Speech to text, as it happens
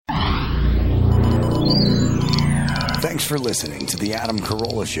Thanks for listening to The Adam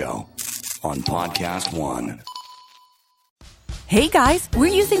Carolla Show on Podcast One. Hey guys,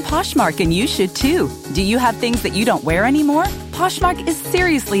 we're using Poshmark and you should too. Do you have things that you don't wear anymore? Poshmark is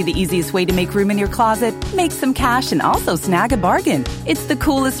seriously the easiest way to make room in your closet, make some cash, and also snag a bargain. It's the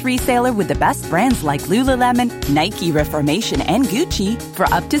coolest reseller with the best brands like Lululemon, Nike, Reformation, and Gucci for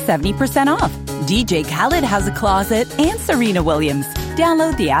up to 70% off. DJ Khaled has a closet and Serena Williams.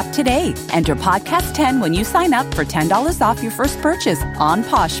 Download the app today. Enter Podcast 10 when you sign up for $10 off your first purchase on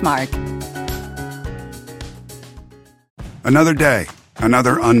Poshmark. Another day,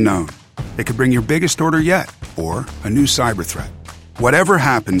 another unknown. It could bring your biggest order yet, or a new cyber threat. Whatever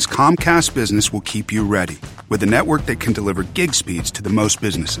happens, Comcast Business will keep you ready with a network that can deliver gig speeds to the most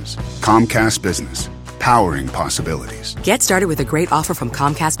businesses. Comcast Business, powering possibilities. Get started with a great offer from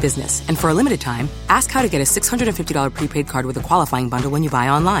Comcast Business. And for a limited time, ask how to get a $650 prepaid card with a qualifying bundle when you buy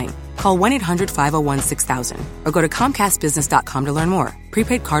online. Call 1-800-501-6000 or go to ComcastBusiness.com to learn more.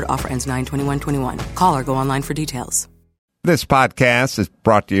 Prepaid card offer ends 9/21/21. Call or go online for details. This podcast is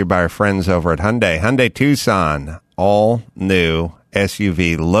brought to you by our friends over at Hyundai. Hyundai Tucson, all new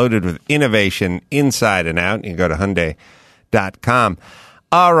SUV loaded with innovation inside and out. You can go to Hyundai.com.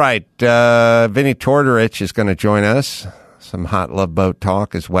 All right, Vinnie Tortorich is going to join us. Some Hot Love Boat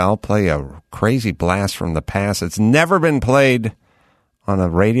talk as well. Play a crazy blast from the past. It's never been played on a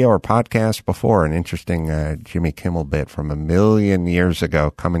radio or podcast before. An interesting Jimmy Kimmel bit from 1,000,000 years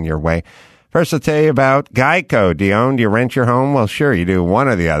ago coming your way. First, I'll tell you about Geico. Do you own? Do you rent your home? Well, sure, you do one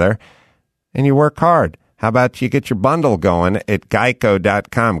or the other. And you work hard. How about you get your bundle going at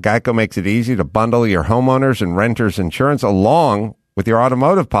Geico.com? Geico makes it easy to bundle your homeowners and renters insurance along with your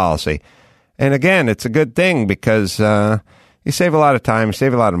automotive policy. And again, it's a good thing because you save a lot of time,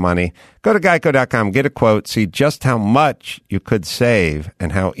 save a lot of money. Go to Geico.com, get a quote, see just how much you could save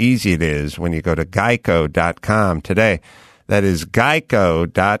and how easy it is when you go to Geico.com today. That is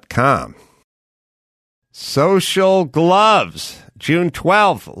Geico.com. Social Gloves, June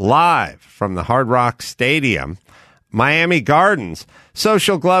 12th, live from the Hard Rock Stadium, Miami Gardens.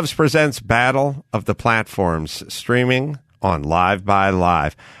 Social Gloves presents Battle of the Platforms, streaming on Live by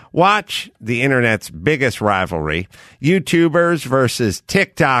Live. Watch the internet's biggest rivalry, YouTubers versus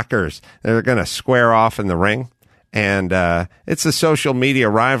TikTokers. They're going to square off in the ring, and it's a social media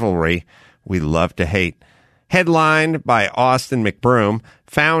rivalry we love to hate. Headlined by Austin McBroom,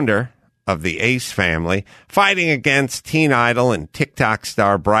 founder of the Ace family, fighting against teen idol and TikTok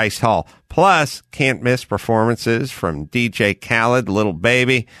star Bryce Hall. Plus, can't miss performances from DJ Khaled, Lil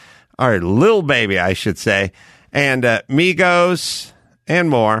Baby, I should say, and Migos, and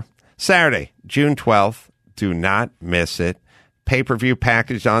more. Saturday, June 12th. Do not miss it. Pay-per-view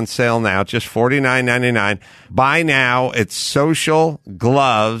package on sale now, just $49.99. Buy now at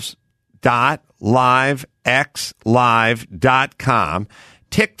socialgloves.livexlive.com.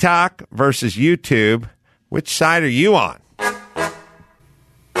 TikTok versus YouTube. Which side are you on?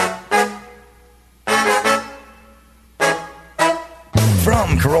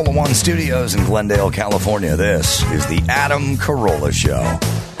 From Carolla One Studios in Glendale, California, this is the Adam Carolla Show.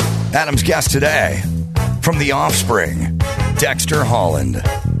 Adam's guest today, from The Offspring, Dexter Holland.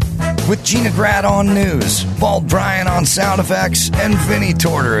 With Gina Grad on news, Bald Brian on sound effects, and Vinnie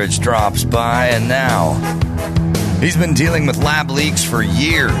Tortorich drops by, and now he's been dealing with lab leaks for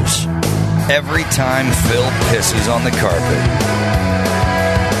years. Every time Phil pisses on the carpet.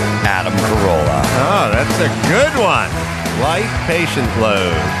 Adam Carolla. Oh, that's a good one. Light patient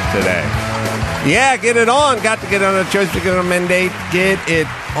load today. Yeah, get it on. Got to get on a choice to get on a mandate. Get it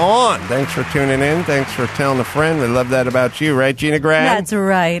on. Thanks for tuning in. Thanks for telling a friend. We love that about you, right, Gina Grad? That's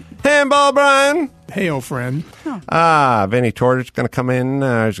right. Handball, Brian. Hey, old friend. Vinnie Tortorich is going to come in.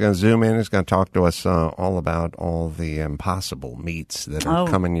 He's going to zoom in. He's going to talk to us all about all the impossible meats that are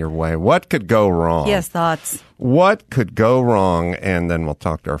coming your way. What could go wrong? Yes, thoughts. What could go wrong? And then we'll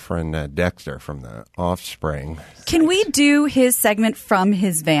talk to our friend Dexter from The Offspring. Can we do his segment from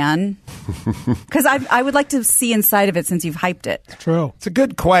his van? Because I would like to see inside of it since you've hyped it. True. It's a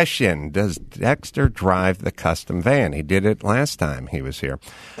good question. Does Dexter drive the custom van? He did it last time he was here.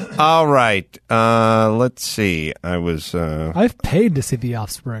 All right. Let's see. I've paid to see The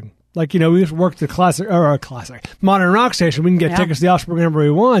Offspring. Like, we just worked the Modern Rock Station. We can get tickets to The Offspring whenever we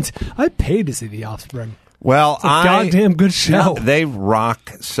want. I paid to see The Offspring. Well, it's a goddamn good show. They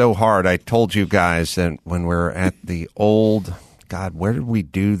rock so hard. I told you guys that when we were at the old, where did we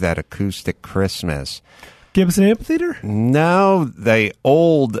do that acoustic Christmas? Gibson Amphitheater? No, the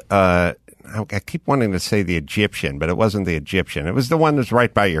old, I keep wanting to say the Egyptian, but it wasn't the Egyptian. It was the one that's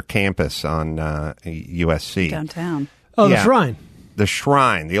right by your campus on USC. Downtown. Oh, the Shrine. the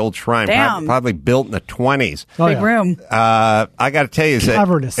Shrine, the old Shrine, Damn. probably built in the 20s. Big room. I got to tell you,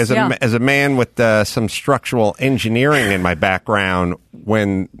 Cavernous. as a man with some structural engineering in my background,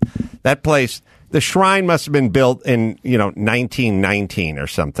 when that place, the Shrine must have been built in 1919 or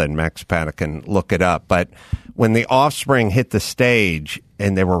something. Max Paddock can look it up. But when the Offspring hit the stage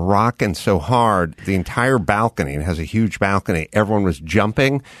and they were rocking so hard, the entire balcony, and it has a huge balcony, everyone was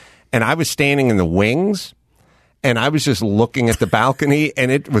jumping, and I was standing in the wings. And I was just looking at the balcony, and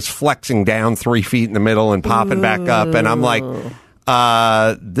it was flexing down 3 feet in the middle and popping back up. And I'm like,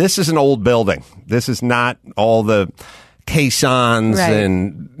 this is an old building. This is not all the caissons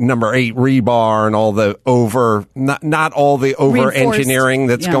and number 8 rebar and all the not all the over engineering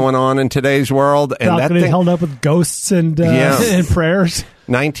that's going on in today's world. And balcony that thing held up with ghosts and and prayers.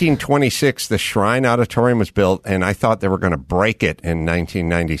 1926, the Shrine Auditorium was built, and I thought they were going to break it in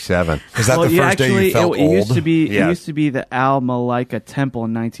 1997. Is that the first day you felt it old? Used to be, It used to be the Al Malaika Temple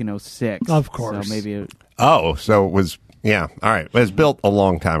in 1906. Of course. So maybe. So it was. Yeah, all right. It was built a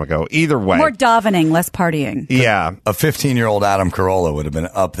long time ago. Either way. More davening, less partying. Yeah. A 15-year-old Adam Carolla would have been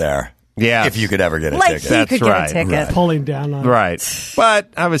up there. Yeah. If you could ever get a like ticket. he That's could right. get a ticket. Right. Pulling down on Right.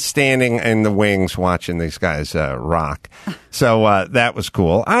 But I was standing in the wings watching these guys rock. So that was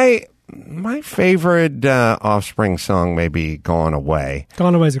cool. My favorite Offspring song may be Gone Away.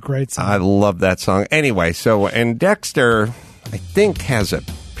 Gone Away is a great song. I love that song. Anyway, and Dexter, I think, has a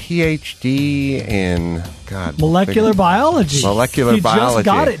PhD in molecular biology. Molecular biology. He just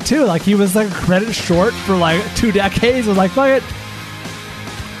got it too. Like he was like a credit short for like 2 decades. I was like, fuck it.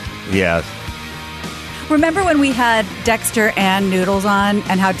 Yes. Remember when we had Dexter and Noodles on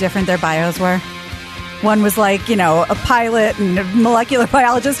and how different their bios were? One was like, a pilot and a molecular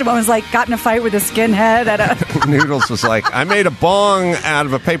biologist, and one was like, got in a fight with a skinhead at a... Noodles was like, I made a bong out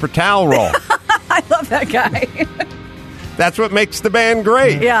of a paper towel roll. I love that guy. That's what makes the band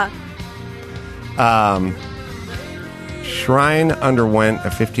great. Yeah. Shrine underwent a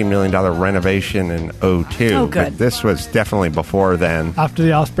 $15 million renovation in 2002. Oh, good. But this was definitely before then. After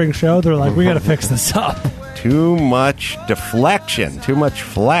the Offspring show, they're like, we got to fix this up. Too much deflection, too much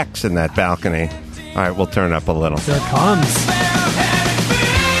flex in that balcony. All right, we'll turn up a little. There it comes.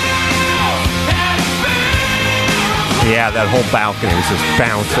 Yeah, that whole balcony is just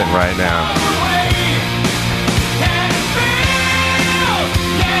bouncing right now.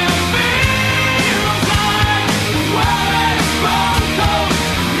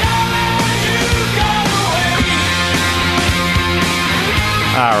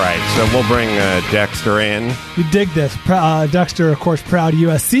 All right, so we'll bring Dexter in. You dig this. Dexter, of course, proud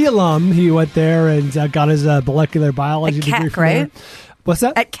USC alum. He went there and got his molecular biology At degree Keck, from right? there. What's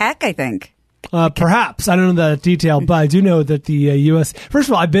that? At Keck, I think. Perhaps. I don't know the detail, but I do know that the U.S. First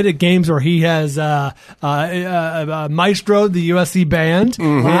of all, I've been at games where he has maestroed the USC band.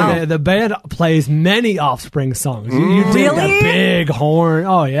 Mm-hmm. And the band plays many Offspring songs. You dig Really? that big horn.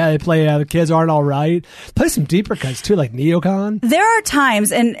 Oh, yeah. They play The Kids Aren't All Right. Play some deeper cuts, too, like Neocon. There are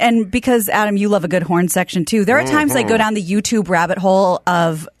times, and because, Adam, you love a good horn section, too, there are times I go down the YouTube rabbit hole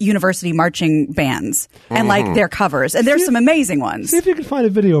of university marching bands and, like, their covers. And there's some amazing ones. See if you can find a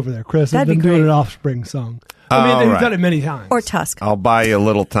video over there, Chris. That'd I've be been doing great. an Offspring song. I mean, they've done it many times. Or Tusk. I'll buy you a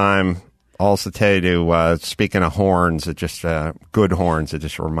little time. Also tell you to, speaking of horns, it just good horns, it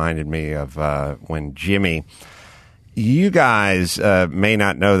just reminded me of when Jimmy, you guys may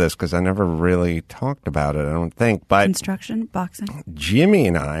not know this because I never really talked about it, I don't think, but Construction, boxing. Jimmy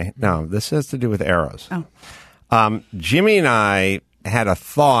and I, no, this has to do with arrows. Jimmy and I had a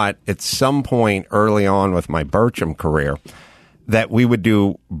thought at some point early on with my Bertram career that we would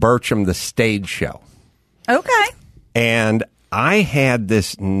do Bertram the stage show. Okay. And I had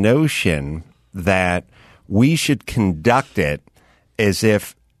this notion that we should conduct it as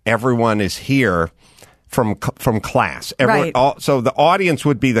if everyone is here from class. Right. So the audience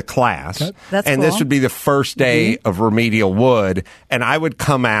would be the class. Okay. That's and cool. this would be the first day of Remedial Wood. And I would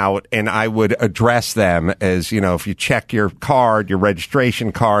come out and I would address them as, if you check your card, your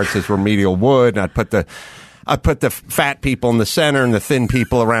registration card says Remedial Wood. And I'd put the fat people in the center and the thin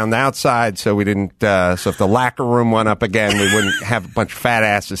people around the outside so we didn't, so if the lacquer room went up again, we wouldn't have a bunch of fat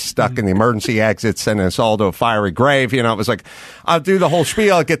asses stuck in the emergency exits sending us all to a fiery grave. It was like, I'll do the whole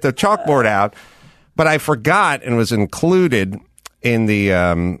spiel, I'll get the chalkboard out. But I forgot and was included in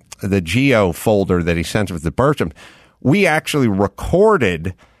the Geo folder that he sent with the Bertram. We actually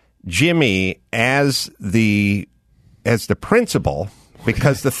recorded Jimmy as the principal,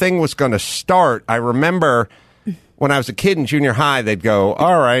 because the thing was going to start. I remember when I was a kid in junior high, they'd go,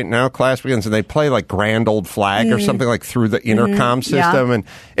 all right, now class begins, and they'd play like Grand Old Flag or something like through the intercom system. Yeah. And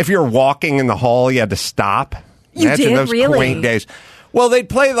if you were walking in the hall, you had to stop You Imagine did? those Really? quaint days. Well, they'd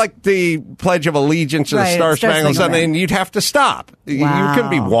play like the Pledge of Allegiance or the Right, Star Star Spangled Spangled Banner, and you'd have to stop. You Wow.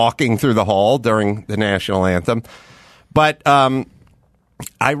 couldn't be walking through the hall during the national anthem. But I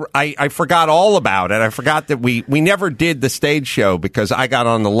forgot all about it. I forgot that we never did the stage show because I got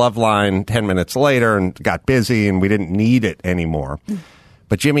on the Love Line 10 minutes later and got busy, and we didn't need it anymore.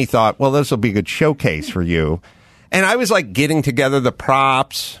 But Jimmy thought, well, this will be a good showcase for you. And I was like getting together the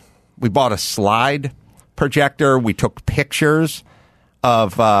props. We bought a slide projector. We took pictures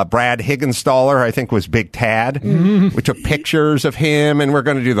of Brad Higginstaller, I think was Big Tad. Mm-hmm. We took pictures of him, and we're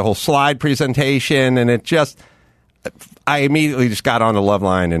going to do the whole slide presentation. And I immediately just got on the Love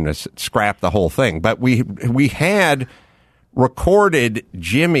Line and just scrapped the whole thing. But we had recorded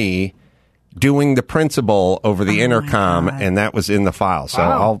Jimmy doing the principal over the intercom, and that was in the file. So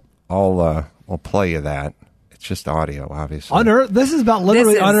Wow. I'll play you that. It's just audio, obviously. Unearthed. This is about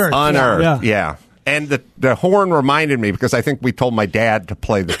literally unearthed. Unearthed, yeah. And the horn reminded me because I think we told my dad to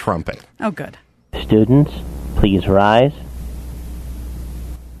play the trumpet. Oh, good. Students, please rise.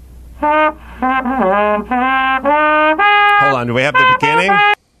 Hold on, do we have the beginning?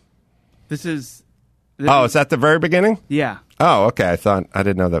 This is that the very beginning? Yeah. Oh, okay. I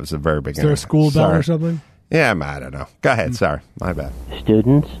didn't know that was the very Is beginning. there a school bell Sorry. or something? Yeah, I don't know. Go ahead. Sorry, my bad.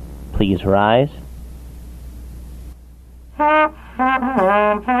 Students, please rise.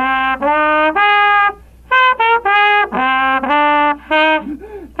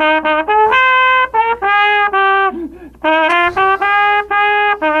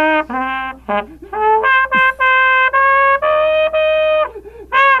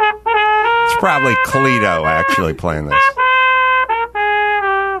 It's probably Cleto actually playing this.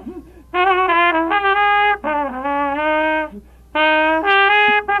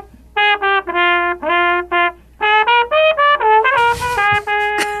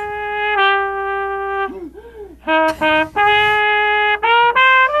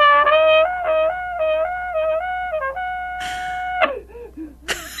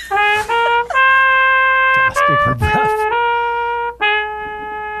 Gasping for breath.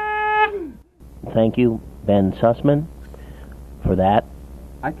 Thank you, Ben Sussman, for that.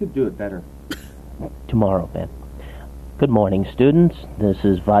 I could do it better. Tomorrow, Ben. Good morning, students. This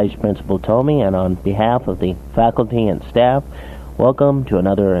is Vice Principal Tomey, and on behalf of the faculty and staff, welcome to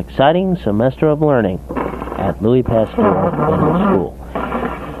another exciting semester of learning at Louis Pasteur Middle School.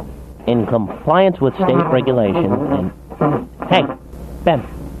 In compliance with state regulation and... Hey, Ben.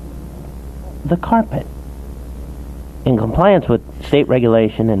 The carpet. In compliance with state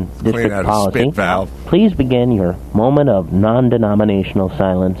regulation and district out a policy, spit valve. please begin your moment of non-denominational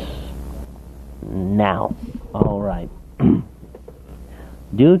silence now. All right.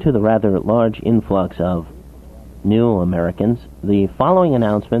 Due to the rather large influx of new Americans, the following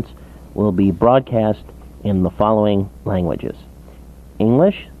announcements will be broadcast in the following languages: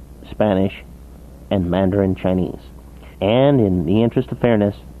 English, Spanish, and Mandarin Chinese. And in the interest of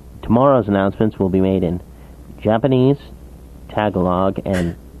fairness, tomorrow's announcements will be made in Japanese, Tagalog,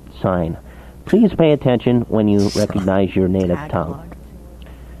 and Sign. Please pay attention when you recognize your native tongue.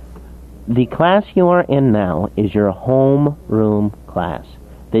 The class you are in now is your homeroom class.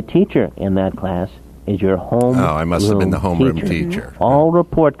 The teacher in that class is your homeroom teacher. Oh, I must have been the homeroom teacher. All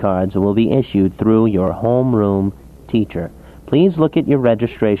report cards will be issued through your homeroom teacher. Please look at your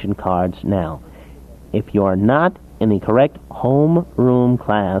registration cards now. If you are not in the correct homeroom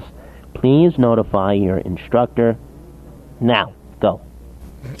class, please notify your instructor now. Go.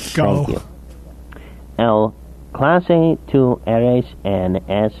 Go. Thank you. El clase tú eres en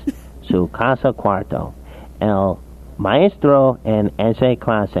su casa cuarto. El maestro en esa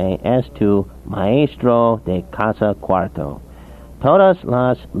clase es tu maestro de casa cuarto. Todas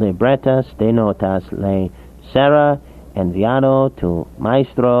las libretas de notas le será enviado tu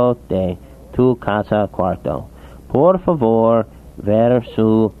maestro de tu casa cuarto. Por favor, ver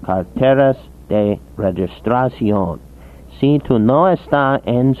sus carteras de registración. Si tú no estás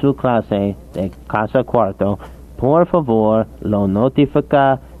en su clase de casa cuarto, por favor, lo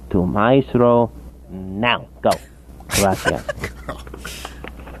notifica tu maestro now. Go. Gracias.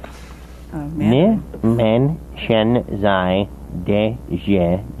 Oh, Ni man. men shen zai de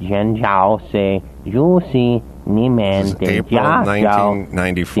je jen jiao se yu si ni men This is de April jia jiao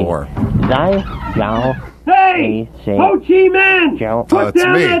 1994. zai jiao Hey, say Ho Chi Minh, Joe. Oh, put it's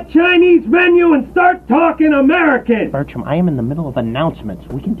down me. that Chinese menu and start talking American. Bertram, I am in the middle of announcements.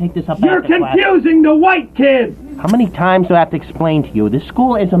 We can take this up You're after class. confusing the white kids. How many times do I have to explain to you? This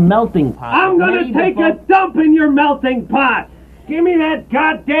school is a melting pot. I'm gonna Many take people- a dump in your melting pot. Give me that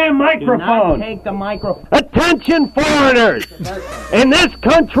goddamn Do not microphone. take the microphone. Attention, foreigners! In this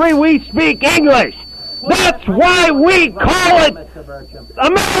country, we speak English. That's why we call it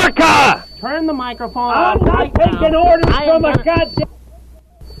America! Turn the microphone I'm on not right taking now. orders I from am a not- goddamn...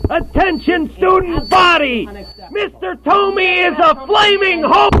 Attention, student body! Mr. Tomey is a flaming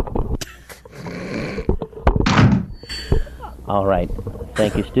All right.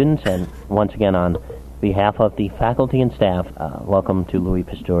 Thank you, students. And once again, on behalf of the faculty and staff, welcome to Louis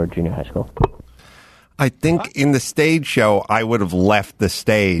Pasteur Junior High School. I think in the stage show, I would have left the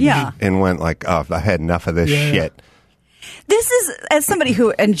stage and went like, oh, I had enough of this shit. This is, as somebody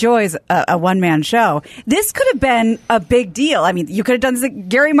who enjoys a one-man show, this could have been a big deal. I mean, you could have done this at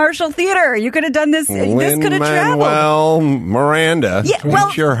Gary Marshall Theater. You could have done this. This could have traveled. Well, Miranda,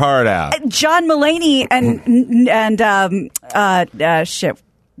 get your heart out. John Mulaney and shit.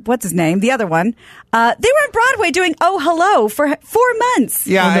 What's his name? The other one. They were on Broadway doing "Oh Hello" for 4 months.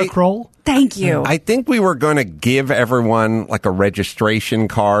 Yeah, Kroll. Thank you. I think we were going to give everyone like a registration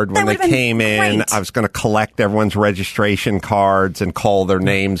card when they came in. Great. I was going to collect everyone's registration cards and call their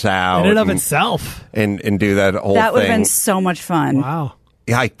names out. In and of itself. And do that whole thing. That would have been so much fun. Wow.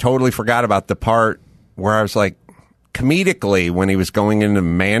 Yeah, I totally forgot about the part where I was like, comedically, when he was going into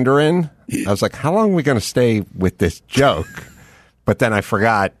Mandarin, I was like, how long are we going to stay with this joke? But then I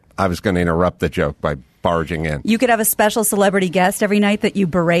forgot I was going to interrupt the joke by barging in. You could have a special celebrity guest every night that you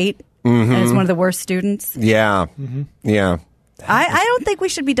berate as one of the worst students. Yeah. Yeah. I don't think we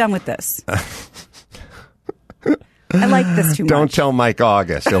should be done with this. I like this too much. Don't tell Mike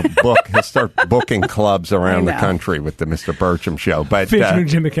August. He'll start booking clubs around the country with the Mr. Burcham show. But featuring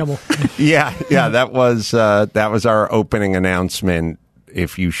Jimmy Kimmel. yeah, that was our opening announcement.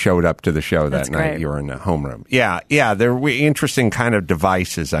 If you showed up to the show that night, you were in the homeroom. Yeah, there were interesting kind of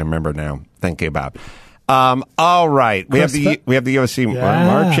devices. I remember now thinking about. All right, we have the USC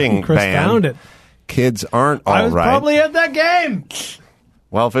marching Chris band. Found it. Kids aren't all right. I was probably at that game.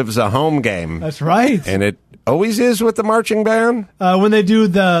 Well, if it was a home game, that's right, and it always is with the marching band. When they do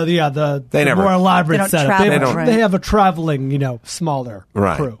the never, more elaborate they setup, travel, they have a traveling, smaller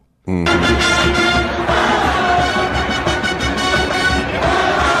crew.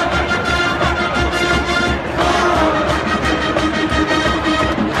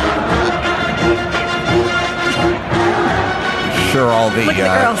 Sure, all the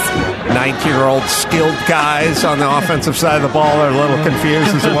 19-year-old skilled guys on the offensive side of the ball are a little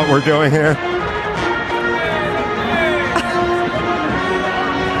confused as to what we're doing here.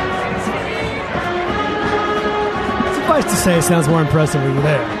 Suffice to say, it sounds more impressive when you're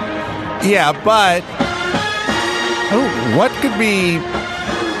there. Yeah, but what could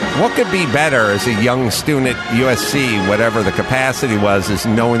be better as a young student at USC, whatever the capacity was, is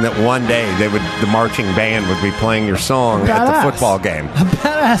knowing that one day the marching band would be playing your song at the football game. How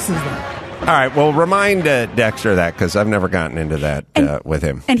badass is that? All right, well, remind Dexter that, because I've never gotten into that with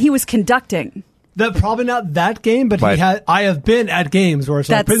him. And he was conducting. Probably not that game, but I have been at games where it's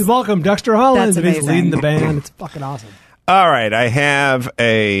like, please welcome Dexter Holland, and he's leading the band. It's fucking awesome. All right, I have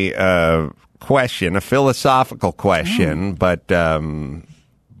a question, a philosophical question, but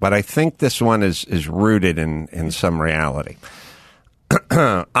I think this one is rooted in some reality.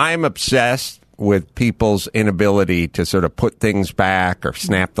 I'm obsessed with people's inability to sort of put things back or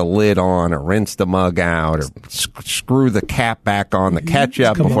snap the lid on or rinse the mug out or screw the cap back on the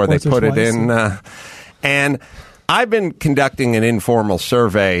ketchup before they put it in. And I've been conducting an informal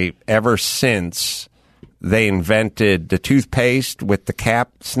survey ever since they invented the toothpaste with the cap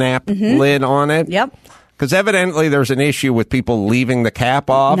snap lid on it. Yep. Because evidently there's an issue with people leaving the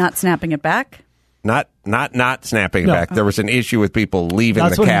cap off. Not snapping it back? Not snapping it back. There was an issue with people leaving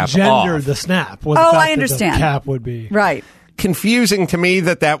the cap off. That's what engendered the snap. I understand. The cap would be. Right. Confusing to me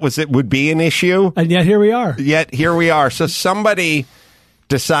it would be an issue. And yet here we are. So somebody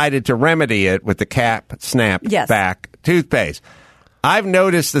decided to remedy it with the cap snap back toothpaste. I've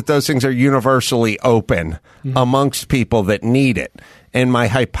noticed that those things are universally open amongst people that need it. And my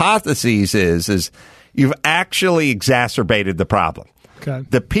hypothesis is you've actually exacerbated the problem. Okay.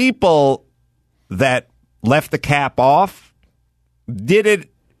 The people that left the cap off did it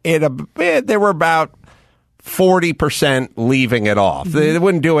they were about 40% leaving it off. They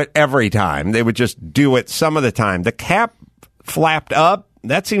wouldn't do it every time. They would just do it some of the time. The cap flapped up.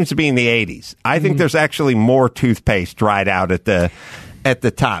 That seems to be in the 80s. I think there's actually more toothpaste dried out at the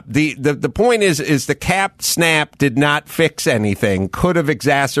top. The point is the cap snap did not fix anything, could have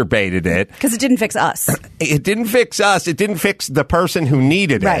exacerbated it. Because it didn't fix us. It didn't fix us. It didn't fix the person who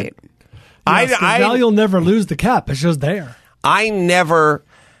needed it. Yes, now you'll never lose the cap. It's just there.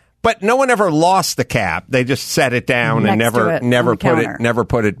 But no one ever lost the cap. They just set it down and never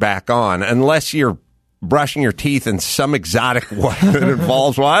put it back on, unless you're brushing your teeth in some exotic way that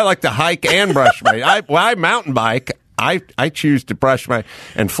involves, well, I like to hike and brush I mountain bike. I choose to brush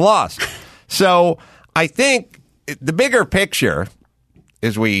and floss. So I think the bigger picture,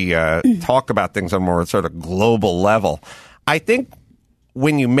 as we talk about things on a more sort of global level, I think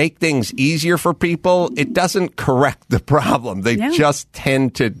when you make things easier for people, it doesn't correct the problem. They just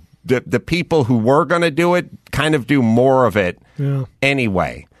tend to, the people who were going to do it kind of do more of it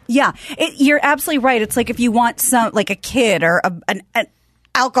anyway. Yeah, you're absolutely right. It's like if you want like a kid or an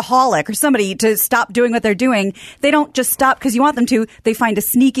alcoholic or somebody to stop doing what they're doing, they don't just stop because you want them to. They find a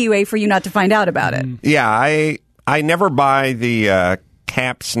sneaky way for you not to find out about it. Yeah, I never buy the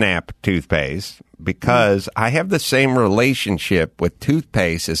Cap Snap toothpaste because I have the same relationship with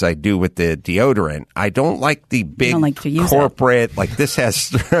toothpaste as I do with the deodorant. I don't like the big corporate, like this has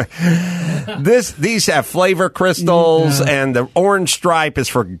these have flavor crystals, and the orange stripe is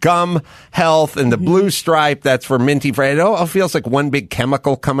for gum health, and the blue stripe, that's for minty flavor. It all feels like one big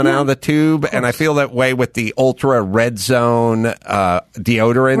chemical coming out of the tube, and I feel that way with the Ultra Red Zone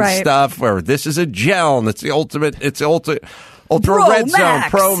deodorant stuff, where this is a gel, and it's the ultimate, Ultra Red Zone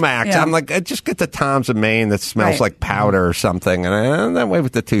Pro Max. Yeah. I'm like, just get the Tom's of Maine that smells like powder or something. And that way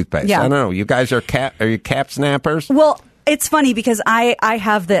with the toothpaste. Yeah. I don't know. You guys are you cap snappers? Well, it's funny because I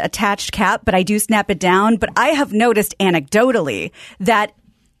have the attached cap, but I do snap it down. But I have noticed anecdotally that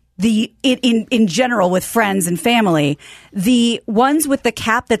in general with friends and family, the ones with the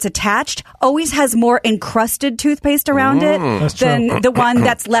cap that's attached always has more encrusted toothpaste around it than the one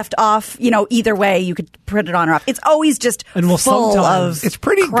that's left off. Either way, you could put it on or off. It's always just full of It's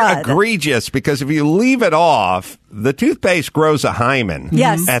pretty egregious because if you leave it off, the toothpaste grows a hymen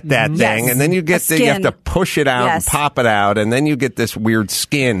at that thing, and then you have to push it out and pop it out, and then you get this weird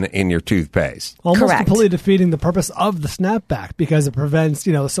skin in your toothpaste. Almost completely defeating the purpose of the snapback because it prevents,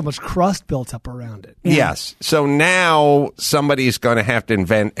 so much crust built up around it. Yeah. Yes. So now somebody's going to have to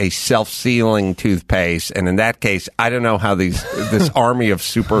invent a self-sealing toothpaste, and in that case, I don't know how this army of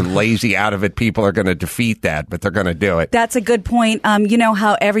super lazy out of it people are going to defeat that, but they're going to do it. That's a good point. You know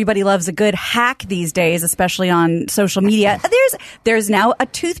how everybody loves a good hack these days, especially on social media. There's now a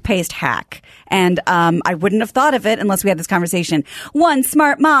toothpaste hack, and I wouldn't have thought of it unless we had this conversation. One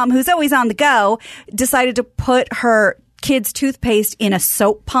smart mom who's always on the go decided to put her kids' toothpaste in a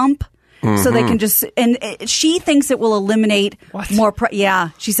soap pump. So they can and she thinks it will eliminate more.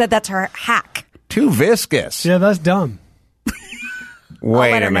 She said that's her hack. Too viscous. Yeah, that's dumb.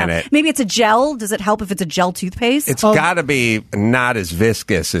 Wait a minute. Maybe it's a gel. Does it help if it's a gel toothpaste? It's got to be not as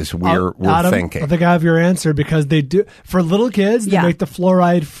viscous as we're thinking. I think I have your answer because they do for little kids. They make the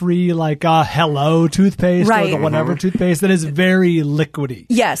fluoride-free Hello toothpaste or the whatever toothpaste that is very liquidy.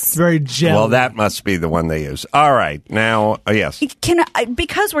 Yes, very gel. Well, that must be the one they use. All right, now yes.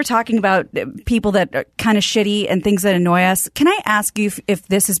 Because we're talking about people that are kind of shitty and things that annoy us. Can I ask you if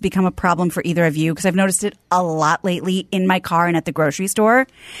this has become a problem for either of you? Because I've noticed it a lot lately in my car and at the grocery store.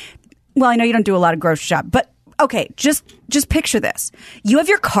 Well, I know you don't do a lot of grocery shop, but okay, just picture this. You have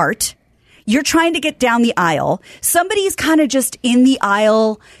your cart. You're trying to get down the aisle. Somebody's kind of just in the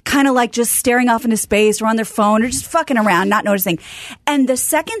aisle, kind of like just staring off into space or on their phone or just fucking around, not noticing. And the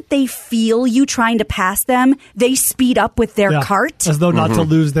second they feel you trying to pass them, they speed up with their cart. As though not to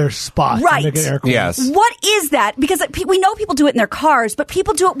lose their spot. Right. Yes. What is that? Because we know people do it in their cars, but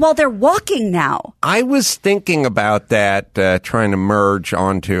people do it while they're walking now. I was thinking about that, trying to merge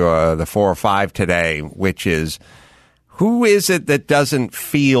onto the 405 today, which is, who is it that doesn't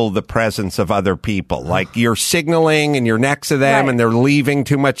feel the presence of other people? Like you're signaling and you're next to them and they're leaving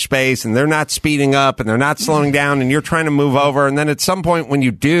too much space and they're not speeding up and they're not slowing down and you're trying to move over. And then at some point when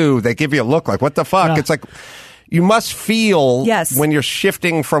you do, they give you a look like, what the fuck? Yeah. It's like you must feel when you're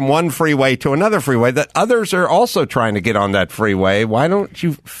shifting from one freeway to another freeway that others are also trying to get on that freeway. Why don't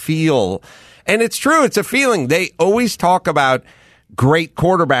you feel? And it's true. It's a feeling. They always talk about great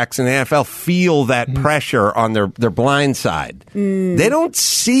quarterbacks in the NFL feel that pressure on their blind side. They don't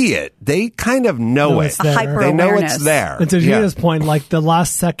see it. They kind of know it. They know it's there. And to Gina's point, like the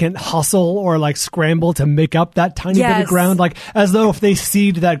last second hustle or like scramble to make up that tiny bit of ground, like as though if they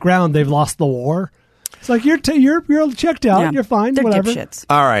cede that ground, they've lost the war. It's like you're checked out. Yeah. You're fine. They're whatever. Dipshits.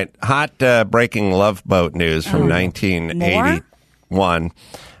 All right. Hot breaking Love Boat news from 1981.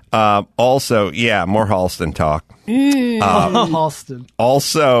 Also, more Halston talk. Halston.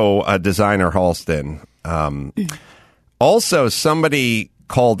 Also, designer Halston. Also, somebody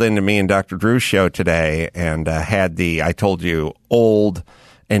called into me and Dr. Drew's show today and had I told you, old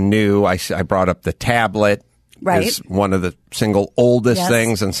and new. I brought up the tablet. Right. Is one of the single oldest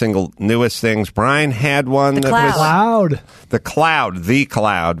things and single newest things. Brian had one. The cloud. The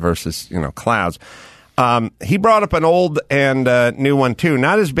cloud versus, clouds. He brought up an old and new one, too.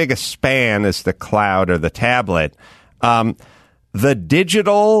 Not as big a span as the Cloud or the tablet. The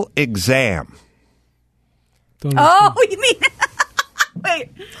digital exam. Oh, you mean... Wait.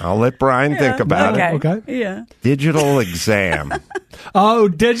 I'll let Brian think about it. Okay. Yeah. Digital exam. Oh,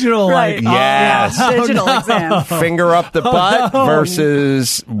 digital. Right. Like, Yes. Digital exam. Finger up the butt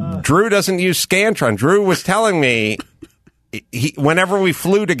versus Drew doesn't use Scantron. Drew was telling me whenever we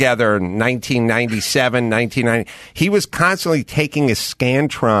flew together in 1997, 1990, he was constantly taking his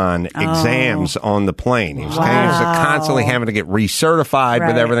Scantron exams on the plane. He was constantly having to get recertified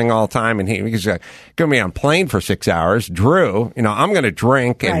with everything all the time. And he was going to be on plane for 6 hours. Drew, I'm going to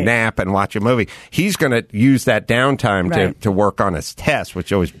drink and nap and watch a movie. He's going to use that downtime to work on his test,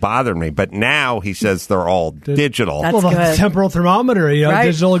 which always bothered me. But now he says they're all digital. That's the good. temporal thermometer,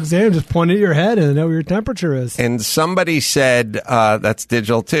 digital exam, just point at your head and know what your temperature is. And somebody said, that's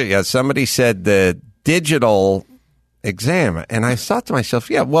digital too. Yeah, somebody said the digital exam. And I thought to myself,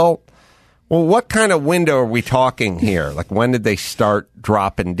 well, what kind of window are we talking here? Like, when did they start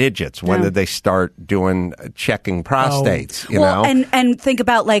dropping digits? When did they start checking prostates? You know? And think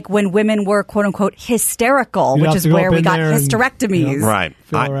about, like, when women were, quote unquote, hysterical, which is where we got hysterectomies. Right.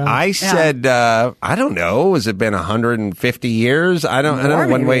 I said, I don't know. Has it been 150 years? I don't know.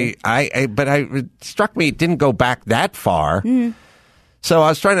 One way, but it struck me it didn't go back that far. So I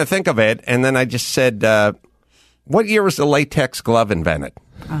was trying to think of it, and then I just said, what year was the latex glove invented?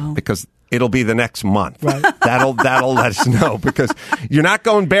 Because it'll be the next month. Right. That'll let us know, because you're not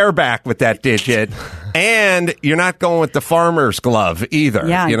going bareback with that digit, and you're not going with the farmer's glove either.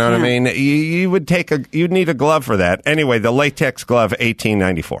 Yeah, you know what I mean? You'd need a glove for that. Anyway, the latex glove,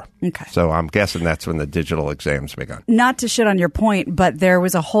 1894. Okay. So I'm guessing that's when the digital exams begun. Not to shit on your point, but there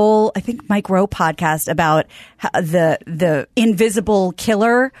was a whole, I think, Mike Rowe podcast about the invisible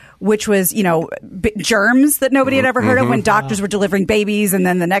killer, which was, germs that nobody had ever heard of when doctors were delivering babies, and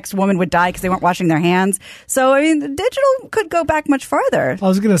then the next woman would die because they weren't washing their hands. So, I mean, the digital could go back much farther. I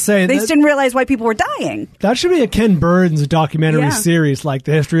was going to say... They just didn't realize why people were dying. That should be a Ken Burns documentary series, like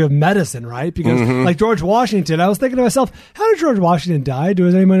the history of medicine, right? Because, like George Washington, I was thinking to myself, how did George Washington die?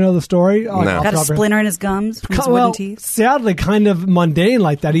 Does anybody know the story? No. Got a splinter in his gums from his wooden teeth. Sadly, kind of mundane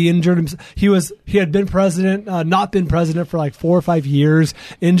like that. He injured himself. He had been president, not been president for like 4 or 5 years,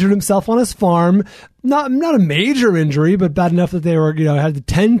 injured himself on his farm. Not a major injury, but bad enough that they were, had to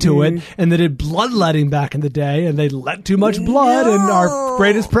tend to it, and they did bloodletting back in the day, and they let too much blood, and our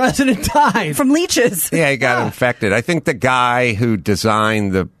greatest president died. From leeches. Yeah, he got infected. I think the guy who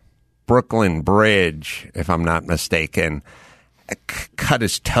designed the Brooklyn Bridge, if I'm not mistaken, cut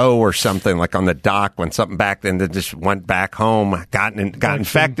his toe or something, like on the dock when something back, and then just went back home, got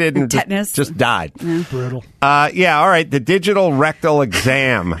infected, and tetanus, just died. Yeah. Brutal. All right. The digital rectal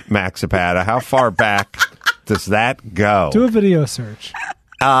exam, Maxipata. How far back does that go? Do a video search.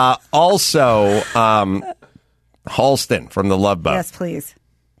 Also, Halston from the Love Boat. Yes, please.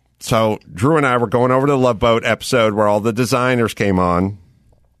 So Drew and I were going over to the Love Boat episode where all the designers came on,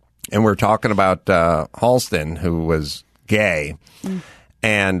 and we're talking about Halston, who was gay,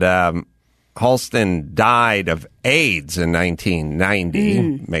 and Halston died of AIDS in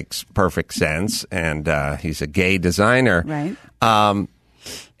 1990. Makes perfect sense, and he's a gay designer. Right.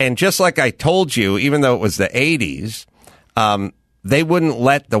 And just like I told you, even though it was the 80s, they wouldn't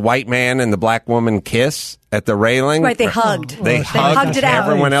let the white man and the black woman kiss at the railing. Right, they hugged. They hugged it out.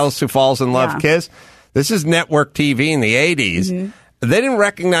 Everyone else who falls in love kiss. This is network TV in the 80s. They didn't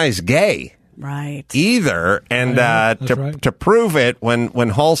recognize gay. Right. Either. And to prove it, when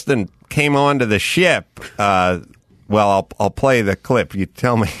Halston came onto the ship, I'll play the clip. You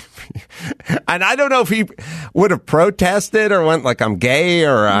tell me. And I don't know if he would have protested or went like, I'm gay,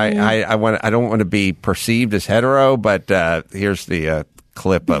 or I don't want to be perceived as hetero, but here's the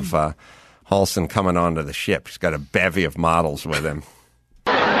clip of Halston coming onto the ship. He's got a bevy of models with him.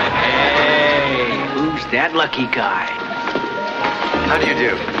 Hey, who's that lucky guy? How do you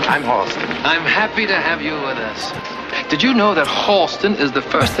do? I'm Halston. I'm happy to have you with us. Did you know that Halston is the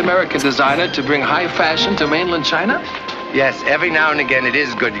first American designer to bring high fashion to mainland China? Yes, every now and again it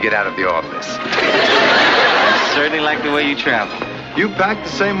is good to get out of the office. I certainly like the way you travel. You pack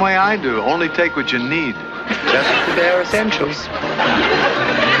the same way I do, only take what you need. Just the bare essentials.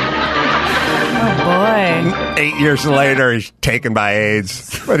 Oh, boy. 8 years later, he's taken by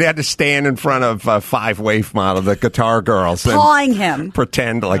AIDS. But he had to stand in front of 5 waif model, the guitar girls. Pawing him.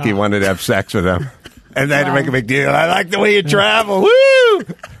 Pretend like he wanted to have sex with them. And they had to make a big deal. I like the way you travel. Woo!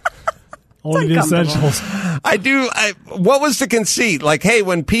 Only the essentials. I do. What was the conceit? Like, hey,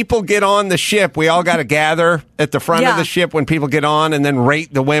 when people get on the ship, we all got to gather at the front of the ship when people get on and then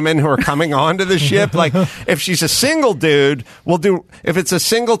rate the women who are coming onto the ship. Like, if she's a single dude, we'll do, if it's a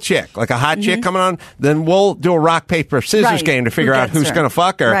single chick, like a hot chick coming on, then we'll do a rock, paper, scissors game to figure out who's going to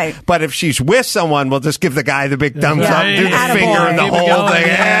fuck her. Right. But if she's with someone, we'll just give the guy the big thumbs up, do the finger and the whole thing.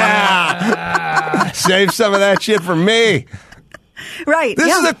 Yeah. Save some of that shit for me. Right.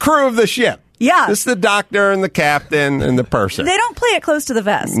 This is the crew of the ship. Yeah. This is the doctor and the captain and the purser. They don't play it close to the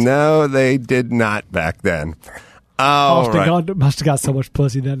vest. No, they did not back then. God must have got so much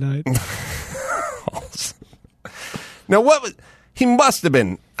pussy that night. Now, he must have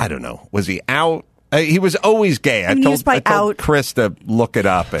been, I don't know, was he out? He was always gay. I told Chris to look it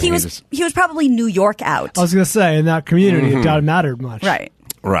up. And he was probably New York out. I was going to say, in that community, it doesn't matter much. Right.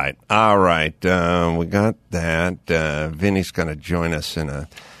 Right. All right. We got that. Vinny's going to join us in a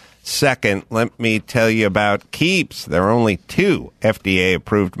second. Let me tell you about Keeps. There are only 2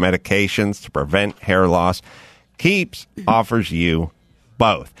 FDA-approved medications to prevent hair loss. Keeps offers you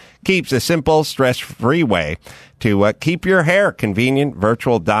both. Keeps a simple, stress-free way to keep your hair. Convenient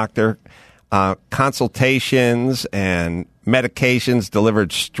virtual doctor consultations and medications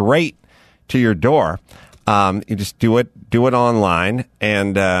delivered straight to your door. You just do it online,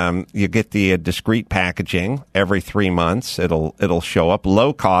 and you get the discreet packaging every 3 months. It'll show up.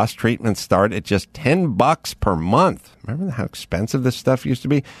 Low cost treatments start at just $10 per month. Remember how expensive this stuff used to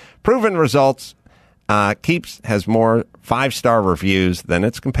be? Proven results. Keeps has more 5-star reviews than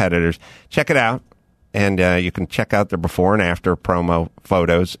its competitors. Check it out, and you can check out their before and after promo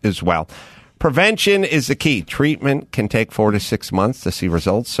photos as well. Prevention is the key. Treatment can take 4 to 6 months to see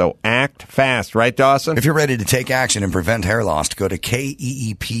results, so act fast. Right, Dawson? If you're ready to take action and prevent hair loss, go to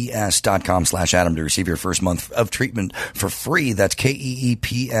keeps.com/Adam to receive your first month of treatment for free. That's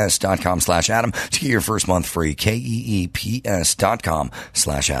keeps.com/Adam to get your first month free.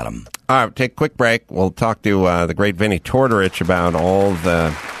 keeps.com/Adam. All right, take a quick break. We'll talk to the great Vinnie Tortorich about all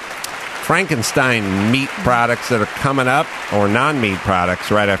the Frankenstein meat products that are coming up, or non-meat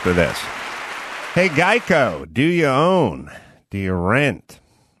products, right after this. Hey, Geico, do you own? Do you rent?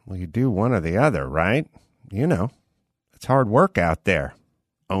 Well, you do one or the other, right? You know, it's hard work out there.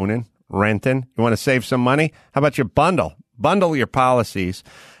 Owning, renting. You want to save some money? How about you bundle? Bundle your policies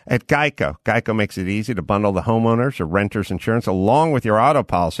at Geico. Geico makes it easy to bundle the homeowners or renters insurance along with your auto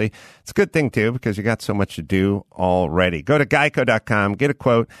policy. It's a good thing, too, because you got so much to do already. Go to geico.com, get a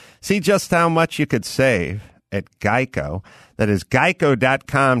quote, see just how much you could save at Geico. That is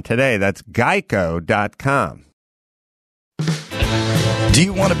geico.com today. That's geico.com. Do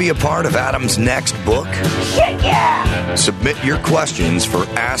you want to be a part of Adam's next book? Shit, yeah! Submit your questions for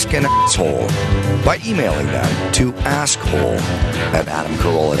Ask an Asshole by emailing them to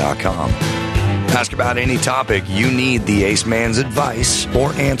askhole@adamcarolla.com. Ask about any topic you need the Ace Man's advice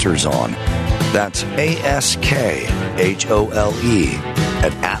or answers on. That's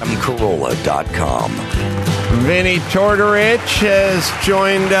ASKHOLE@adamcarolla.com. Vinnie Tortorich has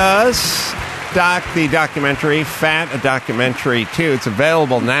joined us. The documentary, Fat, a documentary too. It's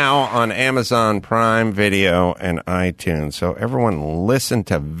available now on Amazon Prime Video and iTunes. So everyone listen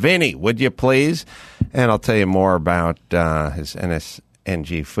to Vinnie, would you please? And I'll tell you more about his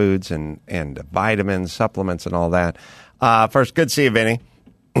NSNG foods and vitamins, supplements, and all that. First, good to see you, Vinnie.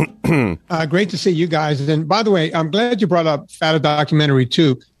 Great to see you guys. And by the way, I'm glad you brought up Fat, a documentary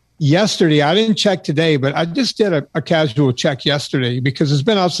too. Yesterday, I didn't check today, but I just did a casual check yesterday because it's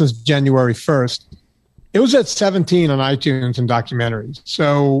been out since January 1st. It was at 17 on iTunes and documentaries.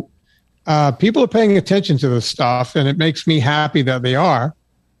 So people are paying attention to this stuff, and it makes me happy that they are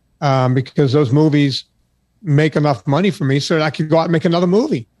because those movies make enough money for me so that I could go out and make another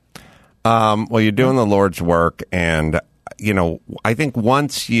movie. Well, you're doing the Lord's work, and, you know, I think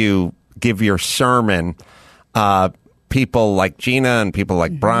once you give your sermon, people like Gina and people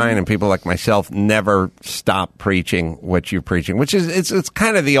like Brian and people like myself never stop preaching what you're preaching, which is it's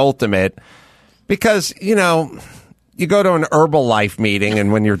kind of the ultimate, because, you know, you go to an Herbalife meeting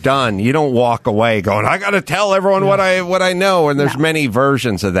and when you're done, you don't walk away going, I got to tell everyone what I know. And there's many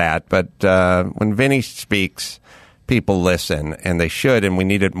versions of that. But when Vinnie speaks, people listen, and they should, and we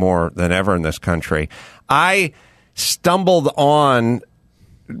need it more than ever in this country. I stumbled on,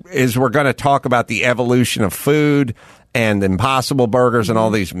 is we're going to talk about the evolution of food and Impossible Burgers and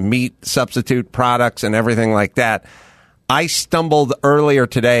all these meat substitute products and everything like that. I stumbled earlier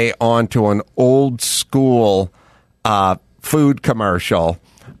today onto an old school food commercial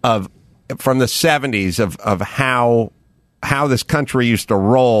from the 70s of how this country used to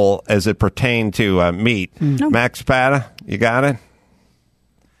roll as it pertained to meat. Max Pata, you got it?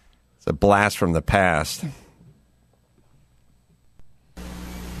 It's a blast from the past.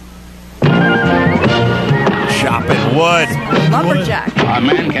 Chopping wood. Lumberjack. A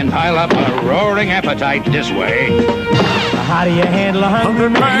man can pile up a roaring appetite this way. How do you handle a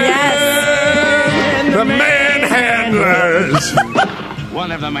hungry man? Yes. The manhandlers.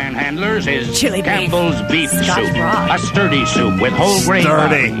 One of the manhandlers is Chili Campbell's beef Scotch soup. broth. A sturdy soup with whole grain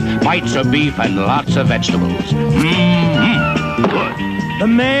Sturdy. barley, bites of beef, and lots of vegetables. Mmm, good. The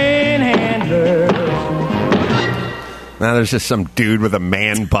manhandlers. Now there's just some dude with a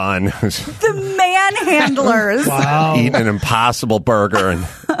man bun who's The manhandlers. Wow. eating an Impossible Burger and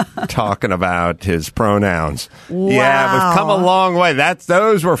talking about his pronouns. Wow. Yeah, we've come a long way.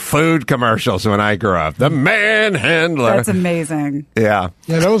 Those were food commercials when I grew up. The manhandler. That's amazing. Yeah.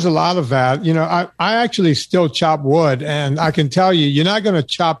 Yeah, there was a lot of that. You know, I actually still chop wood, and I can tell you, you're not going to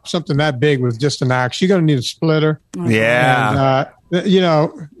chop something that big with just an axe. You're going to need a splitter. Yeah. And, you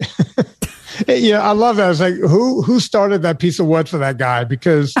know, I love that. It's like, who started that piece of wood for that guy?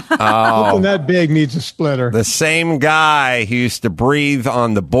 Because something that big needs a splitter. The same guy who used to breathe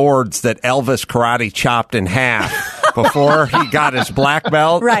on the boards that Elvis karate chopped in half before he got his black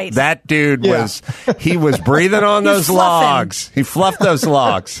belt. Right. That dude was breathing on those fluffing. logs. He fluffed those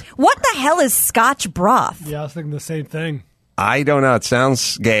logs. What the hell is Scotch broth? Yeah, I was thinking the same thing. I don't know. It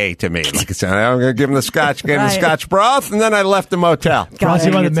sounds gay to me. Like it's, I'm going to give him the scotch, gave him the Right. Scotch broth, and then I left the motel. Brought to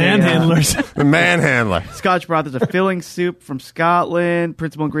you by the It's a, manhandlers. The manhandler. Scotch broth is a filling soup from Scotland.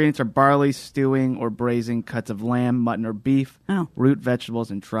 Principal ingredients are barley, stewing, or braising cuts of lamb, mutton, or beef, root vegetables,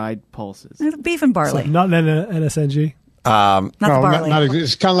 and dried pulses. Beef and barley. So not an NSNG. Not the barley.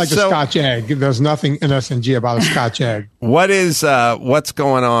 It's kind of like a Scotch egg. There's nothing in SNG about a Scotch egg. What's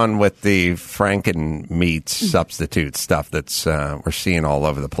going on with the Franken meats substitute stuff that's we're seeing all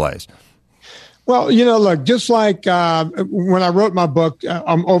over the place? Well, you know, look, just like when I wrote my book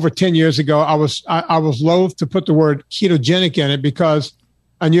over 10 years ago, I was loath to put the word ketogenic in it because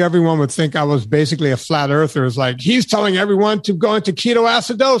I knew everyone would think I was basically a flat earther. It's like, he's telling everyone to go into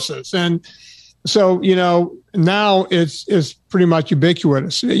ketoacidosis. And so, you know, now it's pretty much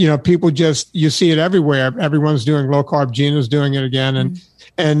ubiquitous. You know, people you see it everywhere. Everyone's doing low carb. Gina's doing it again,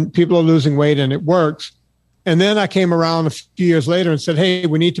 and people are losing weight, and it works. And then I came around a few years later and said, hey,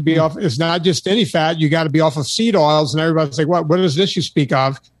 we need to be off. It's not just any fat. You got to be off of seed oils. And everybody's like, what is this you speak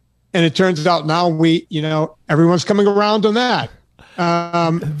of? And it turns out now everyone's coming around on that.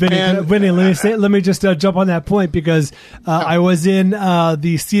 Vinnie, let me just jump on that point because I was in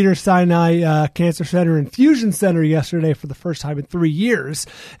the Cedars-Sinai Cancer Center Infusion Center yesterday for the first time in 3 years,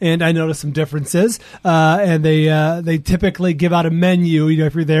 and I noticed some differences. And they typically give out a menu. You know,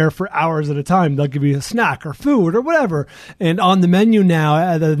 if you're there for hours at a time, they'll give you a snack or food or whatever. And on the menu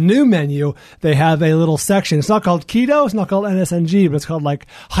now, the new menu, they have a little section. It's not called keto. It's not called NSNG, but it's called like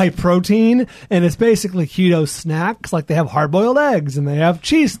high protein, and it's basically keto snacks. Like they have hard-boiled eggs, and they have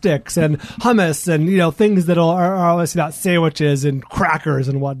cheese sticks and hummus and, you know, things that are obviously not sandwiches and crackers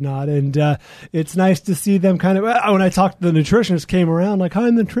and whatnot. And it's nice to see them kind of, when I talked to the nutritionist, came around like, hi,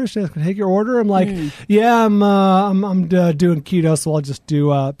 I'm the nutritionist, can I take your order? I'm like, yeah, I'm doing keto, so I'll just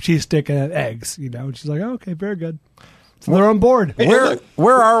do cheese stick and eggs, you know. And she's like, oh, okay, very good. So they're on board.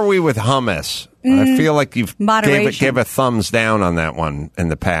 Where are we with hummus? I feel like you've gave a thumbs down on that one in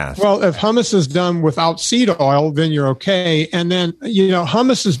the past. Well, if hummus is done without seed oil, then you're okay. And then, you know,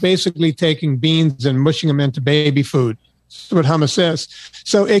 hummus is basically taking beans and mushing them into baby food. That's what hummus is.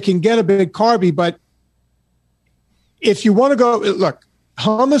 So it can get a bit carby, but if you want to go, look,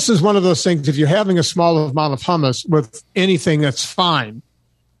 hummus is one of those things, if you're having a small amount of hummus with anything, that's fine.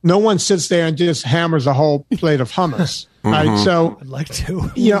 No one sits there and just hammers a whole plate of hummus. Right. So I'd like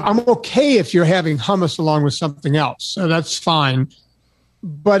to. You know, I'm okay if you're having hummus along with something else. So that's fine.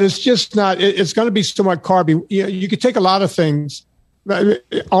 But it's just not, it's going to be somewhat carby. You could take a lot of things.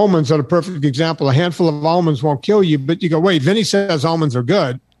 Almonds are the perfect example. A handful of almonds won't kill you, but you go, wait, Vinnie says almonds are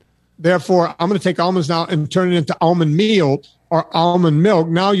good. Therefore, I'm going to take almonds now and turn it into almond meal or almond milk.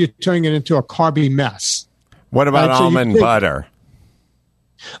 Now you're turning it into a carby mess. What about almond butter?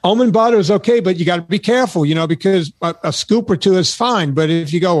 Almond butter is okay, but you got to be careful, you know, because a scoop or two is fine. But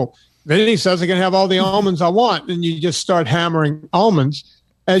if you go, Vinnie says I can have all the almonds I want, and you just start hammering almonds.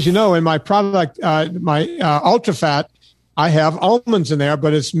 As you know, in my product, my Ultra Fat, I have almonds in there,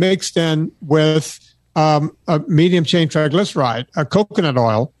 but it's mixed in with a medium chain triglyceride, a coconut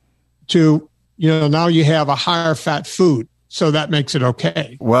oil, to, you know, now you have a higher fat food. So that makes it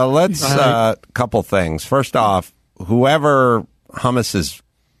okay. Well, let's couple things. First off, whoever hummus's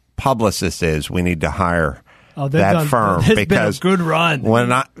publicist is, we need to hire that firm because been a good run.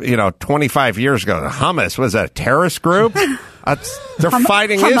 When 25 years ago, hummus was a terrorist group. They're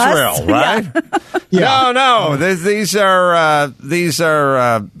fighting Hamas? Israel, right? Yeah. No. These are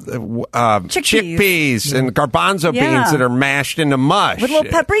chickpeas and garbanzo beans that are mashed into mush with a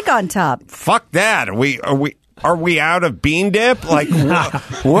little paprika on top. Fuck that. Are we out of bean dip? Like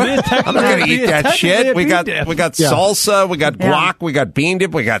what? I'm not going to eat that shit. We got salsa, we got guac, we got bean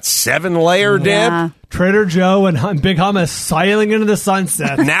dip, we got 7-layer dip. Trader Joe and Big Hummus sailing into the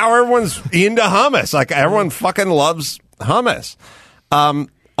sunset. Now everyone's into hummus. Like everyone fucking loves hummus.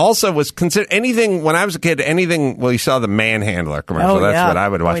 Also, was considered anything when I was a kid. Anything. Well, you saw the Manhandler commercial. That's what I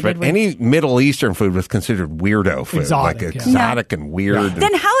would watch. But any Middle Eastern food was considered weirdo food, exotic and weird.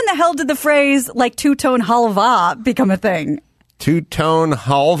 Then how in the hell did the phrase like two-tone halva become a thing? Two-tone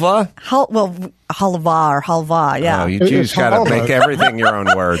halva? Halva, yeah. Oh, you Jews got to make everything your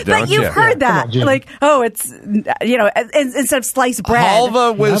own word, don't you? But you've heard that. It's, instead of sliced bread.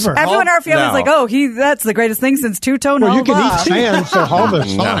 Halva was... Everyone in our family's like, that's the greatest thing since two-tone halva. Well, you can eat sand, so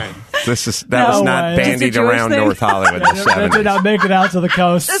halva's fine. That was not bandied around North Hollywood in the 70s. They did not make it out to the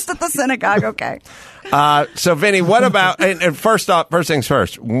coast. Just at the synagogue, okay. So, Vinny, what about... And first things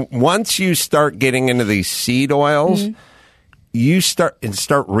first. Once you start getting into these seed oils... Mm-hmm. You start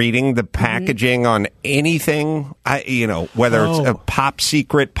reading the packaging on anything, whether it's a Pop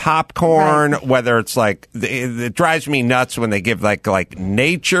Secret popcorn, whether it's like it drives me nuts when they give like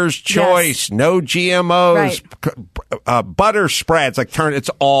Nature's Choice, no GMOs, butter spreads. It's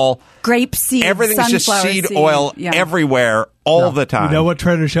all grape seed, everything's just seed oil everywhere all the time. You know what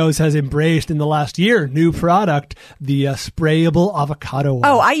Trader Joe's has embraced in the last year? New product, the sprayable avocado oil.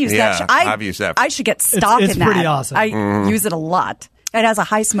 Oh, I use that. I've used that. I should get stock in that. It's pretty awesome. I use it a lot. It has a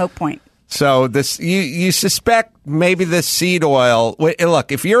high smoke point. So this, you suspect maybe this seed oil.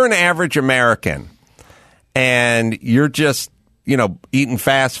 Look, if you're an average American and you're just eating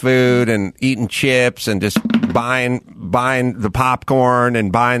fast food and eating chips and just buying the popcorn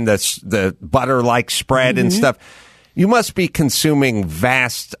and buying the butter like spread and stuff. You must be consuming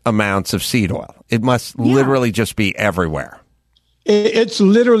vast amounts of seed oil. It must literally just be everywhere. It's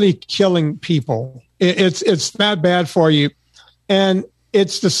literally killing people. It's that bad for you. And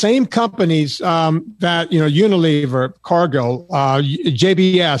it's the same companies that, Unilever, Cargill,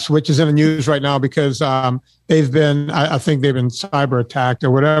 JBS, which is in the news right now because they've been cyber attacked or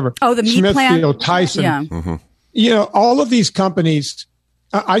whatever. Oh, the meat Smithfield, plant? Tyson. Yeah. Mm-hmm. All of these companies...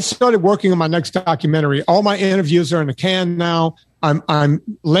 I started working on my next documentary. All my interviews are in the can now. I'm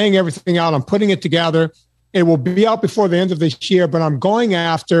laying everything out. I'm putting it together. It will be out before the end of this year, but I'm going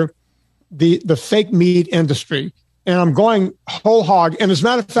after the fake meat industry. And I'm going whole hog. And as a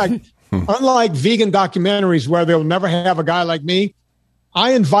matter of fact, unlike vegan documentaries where they'll never have a guy like me,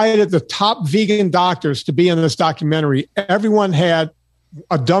 I invited the top vegan doctors to be in this documentary. Everyone had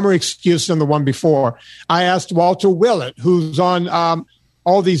a dumber excuse than the one before. I asked Walter Willett, who's on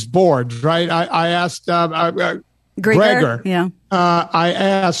all these boards, right? I asked Gregor. Yeah. I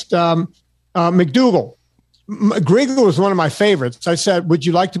asked McDougall. Gregor was one of my favorites. I said, would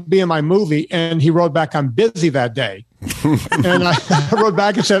you like to be in my movie? And he wrote back, I'm busy that day. And I wrote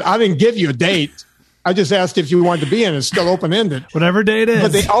back and said, I didn't give you a date. I just asked if you wanted to be in it. It's still open-ended. Whatever day it is.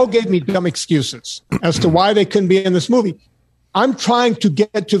 But they all gave me dumb excuses as to why they couldn't be in this movie. I'm trying to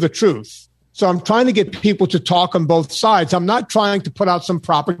get to the truth. So I'm trying to get people to talk on both sides. I'm not trying to put out some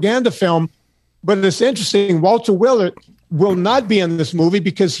propaganda film, but it's interesting. Walter Willett will not be in this movie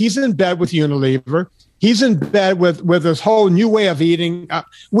because he's in bed with Unilever. He's in bed with this whole new way of eating.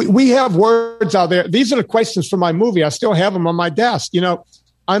 We have words out there. These are the questions for my movie. I still have them on my desk.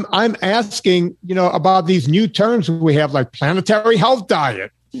 I'm asking, about these new terms we have, like planetary health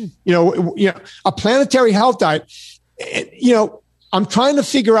diet. A planetary health diet. I'm trying to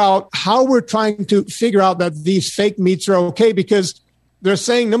figure out how we're trying to figure out that these fake meats are okay because they're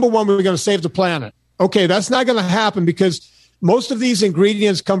saying, number one, we're going to save the planet. Okay, that's not going to happen because most of these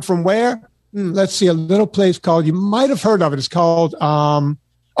ingredients come from where? Let's see, a little place called, you might have heard of it. It's called,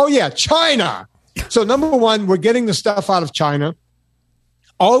 China. So number one, we're getting the stuff out of China.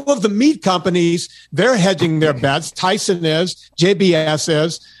 All of the meat companies, they're hedging their bets. Tyson is, JBS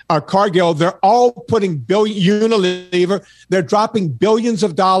is, Cargill. They're all putting Unilever. They're dropping billions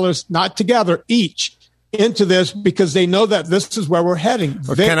of dollars, not together, each into this because they know that this is where we're heading.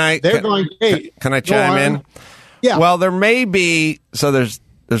 Can I chime in? Yeah. Well, there may be. So there's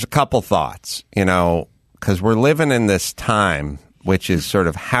a couple thoughts, because we're living in this time, which is sort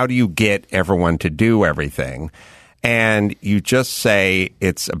of how do you get everyone to do everything? And you just say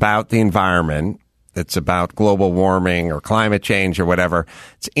it's about the environment, it's about global warming or climate change or whatever.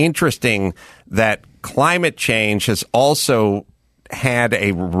 It's interesting that climate change has also had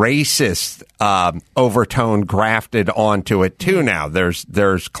a racist overtone grafted onto it too. Now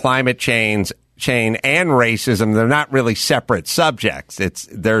there's climate change and racism. They're not really separate subjects.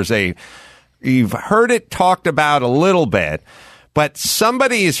 You've heard it talked about a little bit, but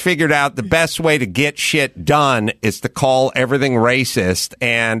somebody has figured out the best way to get shit done is to call everything racist.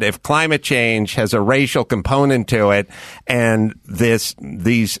 And if climate change has a racial component to it, and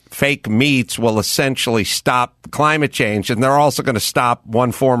these fake meats will essentially stop climate change, and they're also going to stop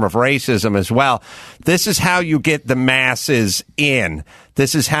one form of racism as well. This is how you get the masses in.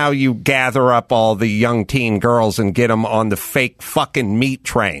 This is how you gather up all the young teen girls and get them on the fake fucking meat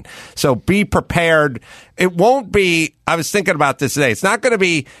train. So be prepared. It won't be, I was thinking about this today. It's not going to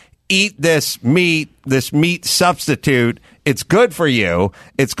be eat this meat substitute. It's good for you.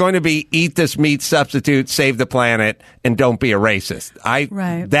 It's going to be eat this meat substitute, save the planet, and don't be a racist.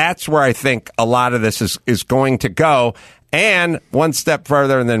 That's where I think a lot of this is going to go. And one step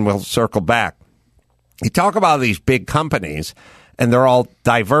further, and then we'll circle back. You talk about these big companies, and they're all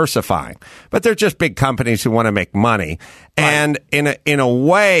diversifying, but they're just big companies who want to make money. Right. And in a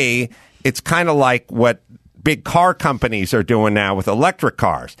way, it's kind of like what big car companies are doing now with electric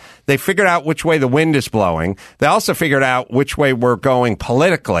cars. They figured out which way the wind is blowing. They also figured out which way we're going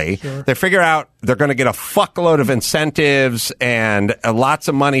politically. Sure. They figure out they're going to get a fuckload of incentives and lots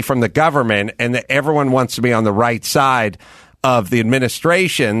of money from the government, and that everyone wants to be on the right side of the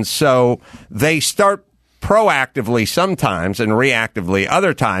administration. So they start proactively sometimes and reactively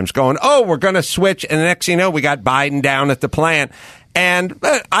other times going, oh, we're going to switch. And the next thing you know, we got Biden down at the plant. And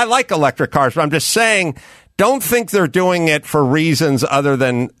I like electric cars, but I'm just saying, don't think they're doing it for reasons other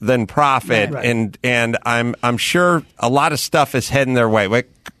than profit. Right. And I'm sure a lot of stuff is heading their way. Wait,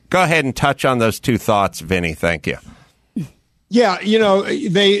 go ahead and touch on those two thoughts, Vinnie. Thank you. Yeah,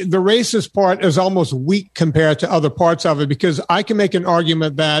 the racist part is almost weak compared to other parts of it, because I can make an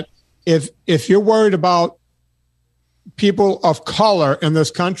argument that if you're worried about people of color in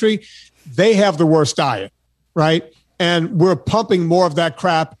this country, they have the worst diet, right? And we're pumping more of that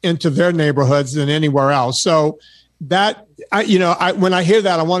crap into their neighborhoods than anywhere else. So that, when I hear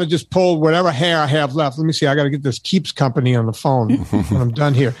that, I want to just pull whatever hair I have left. Let me see. I got to get this Keeps company on the phone when I'm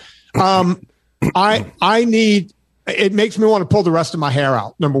done here. It makes me want to pull the rest of my hair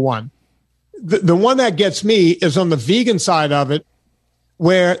out, number one. The one that gets me is on the vegan side of it,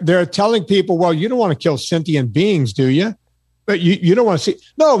 where they're telling people, well, you don't want to kill sentient beings, do you? But you don't want to see.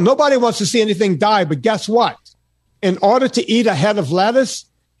 No, nobody wants to see anything die. But guess what? In order to eat a head of lettuce,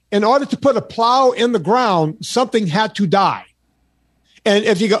 in order to put a plow in the ground, something had to die. And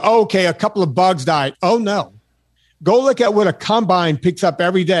if you go, okay, a couple of bugs died. Oh, no. Go look at what a combine picks up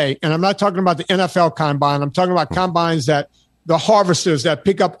every day. And I'm not talking about the NFL combine. I'm talking about combines that the harvesters that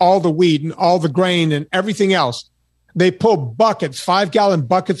pick up all the wheat and all the grain and everything else. They pull buckets, 5-gallon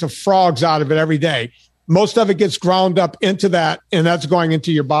buckets of frogs out of it every day. Most of it gets ground up into that, and that's going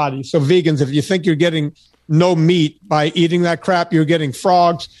into your body. So vegans, if you think you're getting no meat by eating that crap, you're getting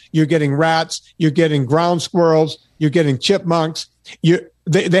frogs, you're getting rats, you're getting ground squirrels, you're getting chipmunks.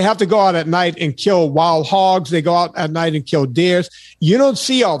 They have to go out at night and kill wild hogs. They go out at night and kill deers. You don't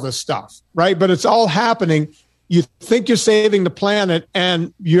see all this stuff, right? But it's all happening. You think you're saving the planet,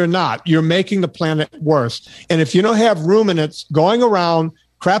 and you're not. You're making the planet worse. And if you don't have ruminants going around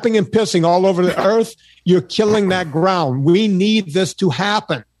crapping and pissing all over the earth, you're killing that ground. We need this to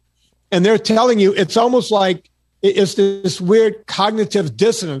happen. And they're telling you, it's almost like it's this weird cognitive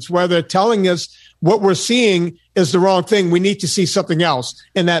dissonance where they're telling us what we're seeing is the wrong thing. We need to see something else.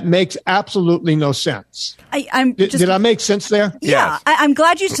 And that makes absolutely no sense. Did I make sense there? Yeah. Yes. I'm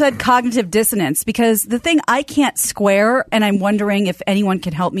glad you said cognitive dissonance, because the thing I can't square, and I'm wondering if anyone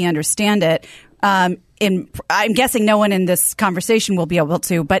can help me understand it, I'm guessing no one in this conversation will be able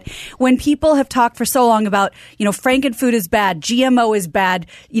to, but when people have talked for so long about, Frankenfood is bad, GMO is bad,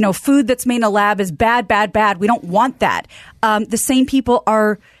 food that's made in a lab is bad, bad, bad. We don't want that. The same people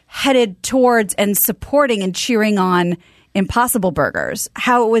are headed towards and supporting and cheering on Impossible Burgers.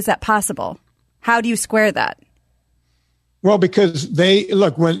 How is that possible? How do you square that? Well, because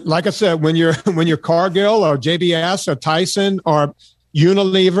like I said, when you're Cargill or JBS or Tyson or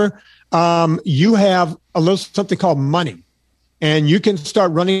Unilever, you have a little something called money, and you can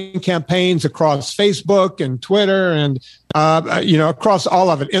start running campaigns across Facebook and Twitter and, across all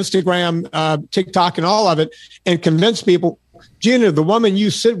of it, Instagram, TikTok and all of it, and convince people, Gina, the woman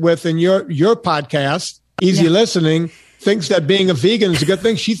you sit with in your podcast, Easy Listening, thinks that being a vegan is a good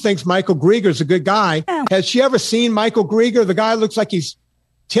thing. She thinks Michael Grieger's a good guy. Oh. Has she ever seen Michael Grieger? The guy looks like he's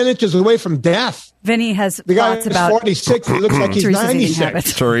 10 inches away from death. Vinny has the guy thoughts is about 46. He looks like he's Teresa's eating 96.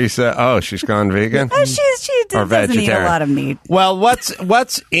 habits. Teresa, she's gone vegan? She or doesn't eat a vegetarian? lot of meat. Well,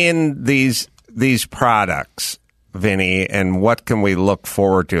 what's in these products, Vinny, and what can we look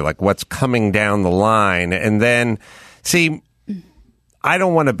forward to? Like what's coming down the line? And then, see, I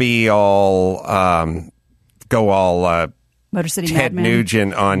don't want to be all Motor City Ted Madman.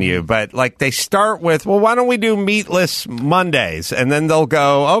 Nugent on you, but like they start with, well, why don't we do meatless Mondays? And then they'll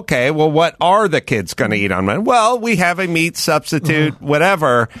go, okay, well, what are the kids going to eat on Monday? Well, we have a meat substitute,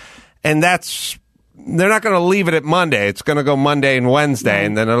 whatever. And they're not going to leave it at Monday. It's going to go Monday and Wednesday,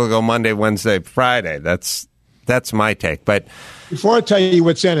 and then it'll go Monday, Wednesday, Friday. That's my take. But before I tell you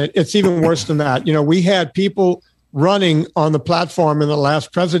what's in it, it's even worse than that. We had people running on the platform in the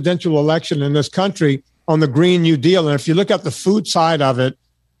last presidential election in this country on the Green New Deal. And if you look at the food side of it,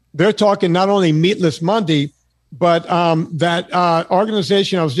 they're talking not only Meatless Monday, but that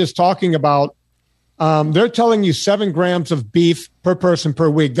organization I was just talking about, they're telling you 7 grams of beef per person per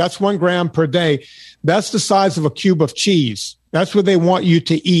week. That's 1 gram per day. That's the size of a cube of cheese. That's what they want you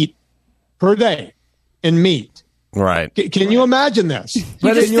to eat per day in meat. Right. Can you imagine this?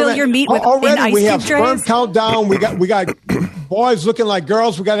 You just fill your meat with already we have ice sperm trays? countdown. We got boys looking like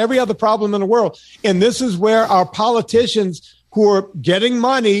girls. We got every other problem in the world. And this is where our politicians who are getting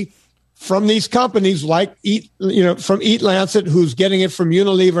money from these companies like from Eat Lancet, who's getting it from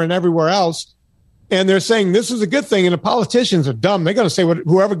Unilever and everywhere else. And they're saying this is a good thing. And the politicians are dumb. They're going to say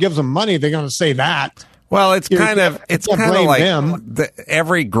whoever gives them money, they're going to say that. Well, it's kind of like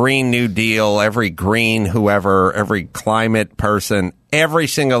every Green New Deal, every green whoever, every climate person, every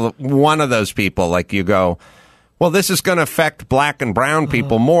single one of those people, like you go, well, this is going to affect black and brown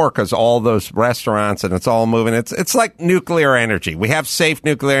people more because all those restaurants and it's all moving. It's like nuclear energy. We have safe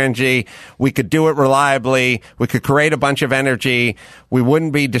nuclear energy. We could do it reliably. We could create a bunch of energy. We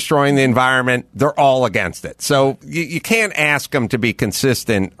wouldn't be destroying the environment. They're all against it. So you can't ask them to be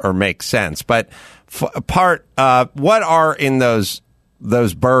consistent or make sense. But what are in those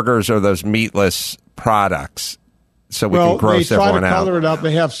burgers or those meatless products? So we can gross everyone out. They try to color it up.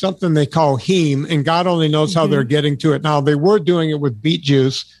 They have something they call heme, and God only knows how they're getting to it. Now, they were doing it with beet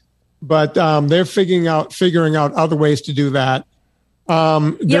juice, but they're figuring out other ways to do that.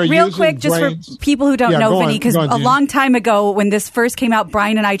 Real quick, just for people who don't know, Vinny, because a long time ago when this first came out,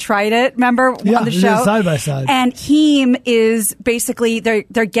 Brian and I tried it, remember, on the show? Side by side. And heme is basically,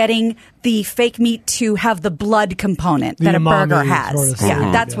 they're getting the fake meat to have the blood component that a burger has. Sort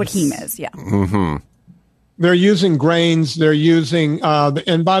of that's what heme is, Mm-hmm. They're using grains. They're using,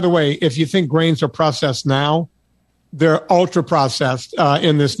 and by the way, if you think grains are processed now, they're ultra processed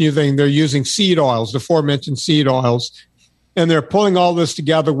in this new thing. They're using seed oils, the aforementioned seed oils, and they're pulling all this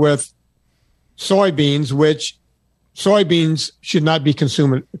together with soybeans, which soybeans should not be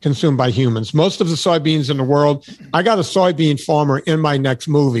consumed by humans. Most of the soybeans in the world, I got a soybean farmer in my next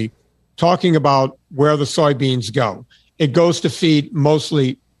movie talking about where the soybeans go. It goes to feed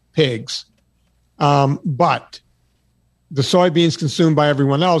mostly pigs. But the soybeans consumed by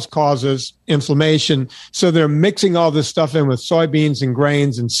everyone else causes inflammation. So they're mixing all this stuff in with soybeans and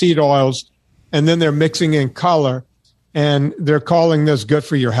grains and seed oils, and then they're mixing in color, and they're calling this good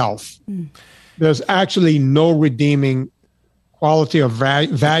for your health. There's actually no redeeming quality or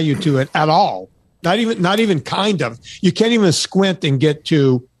value to it at all. Not even kind of. You can't even squint and get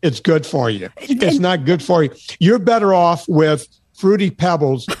to it's good for you. It's not good for you. You're better off with Fruity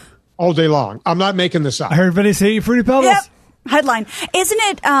Pebbles all day long. I'm not making this up. I heard Vinny say Fruity Pebbles. Yep. Headline. Isn't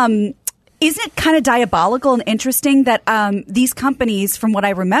it kind of diabolical and interesting that these companies, from what I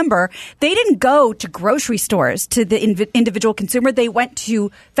remember, they didn't go to grocery stores to the individual consumer. They went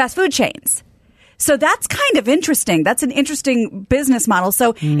to fast food chains. So that's kind of interesting. That's an interesting business model.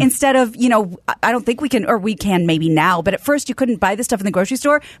 So instead of, I don't think we can maybe now, but at first you couldn't buy this stuff in the grocery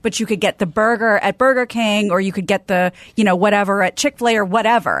store, but you could get the burger at Burger King, or you could get the, whatever at Chick-fil-A or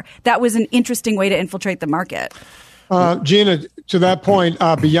whatever. That was an interesting way to infiltrate the market. Gina, to that point,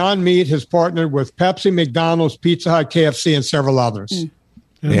 Beyond Meat has partnered with Pepsi, McDonald's, Pizza Hut, KFC, and several others.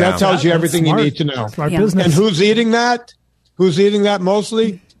 That tells you everything you need to know. Smart business. And who's eating that? Who's eating that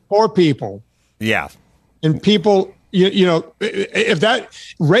mostly? Poor people. Yeah. And people, if that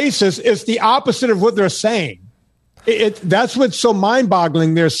racist, it's the opposite of what they're saying. That's what's so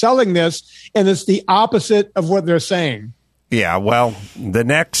mind-boggling. They're selling this, and it's the opposite of what they're saying. Yeah, well, the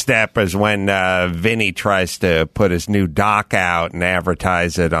next step is when Vinny tries to put his new doc out and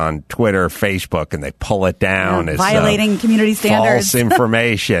advertise it on Twitter, Facebook, and they pull it down as violating community standards. False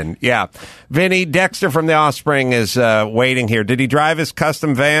information. Yeah. Vinny, Dexter from The Offspring is waiting here. Did he drive his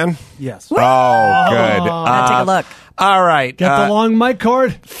custom van? Yes. Oh, good. Take a look. All right. Get the long mic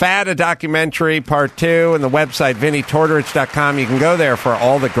cord. Fat, a documentary, part 2, and the website, VinnieTortorich.com. You can go there for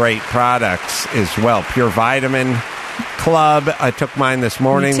all the great products as well. Pure Vitamin Club. I took mine this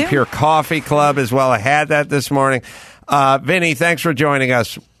morning. Pure Coffee Club as well. I had that this morning. Vinnie, thanks for joining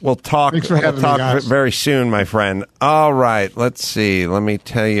us. We'll talk very soon, my friend. All right. Let's see. Let me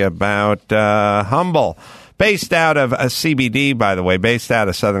tell you about Humble. Based out of CBD, by the way, based out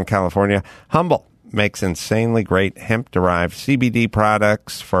of Southern California. Humble makes insanely great hemp-derived CBD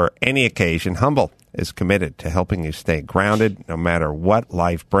products for any occasion. Humble is committed to helping you stay grounded no matter what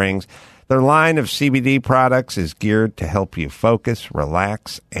life brings. Their line of CBD products is geared to help you focus,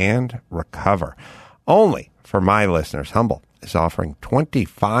 relax, and recover. Only for my listeners, Humble is offering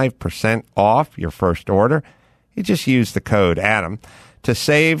 25% off your first order. You just use the code ADAM to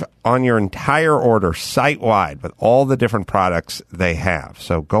save on your entire order site-wide with all the different products they have.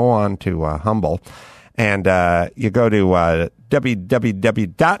 So go on to Humble, and you go to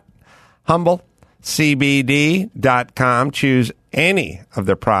www.humblecbd.com. Choose any of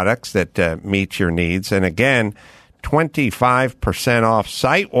the products that meet your needs. And again, 25% off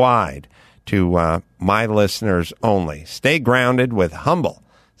site-wide to my listeners only. Stay grounded with Humble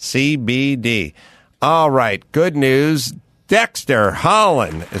CBD. All right, good news. Dexter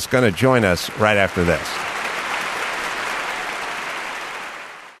Holland is going to join us right after this.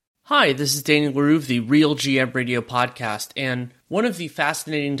 Hi, this is Daniel LaRue of the Real GM Radio podcast, and one of the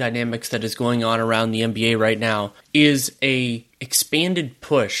fascinating dynamics that is going on around the NBA right now is a expanded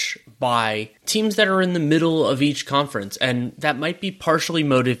push by teams that are in the middle of each conference, and that might be partially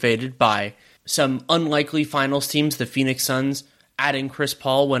motivated by some unlikely finals teams, the Phoenix Suns, adding Chris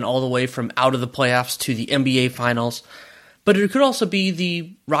Paul went all the way from out of the playoffs to the NBA finals. But it could also be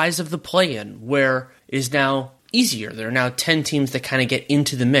the rise of the play-in, where it is now easier. There are now 10 teams that kind of get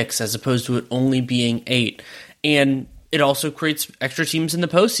into the mix as opposed to it only being 8. And it also creates extra teams in the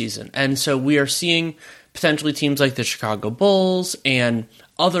postseason. And so we are seeing potentially teams like the Chicago Bulls and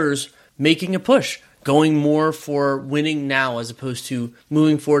others making a push, going more for winning now as opposed to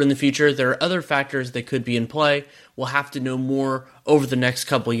moving forward in the future. There are other factors that could be in play. We'll have to know more over the next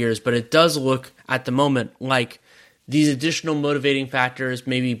couple of years. But it does look at the moment like these additional motivating factors,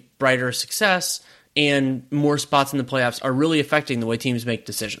 maybe brighter success and more spots in the playoffs, are really affecting the way teams make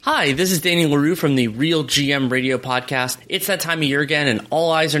decisions. Hi, this is Daniel LaRue from the Real GM Radio podcast. It's that time of year again, and all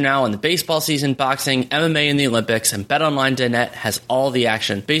eyes are now on the baseball season, boxing, MMA, and the Olympics, and BetOnline.net has all the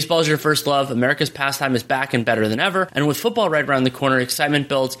action. Baseball is your first love. America's pastime is back and better than ever, and with football right around the corner, excitement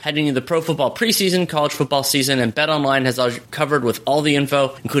builds heading into the pro football preseason, college football season, and BetOnline has all covered with all the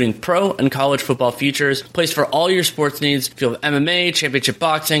info, including pro and college football futures. Place for all your sports needs. If you have MMA, championship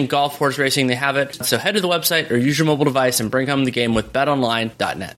boxing, golf, horse racing, they have it. So head to the website or use your mobile device and bring home the game with BetOnline.net.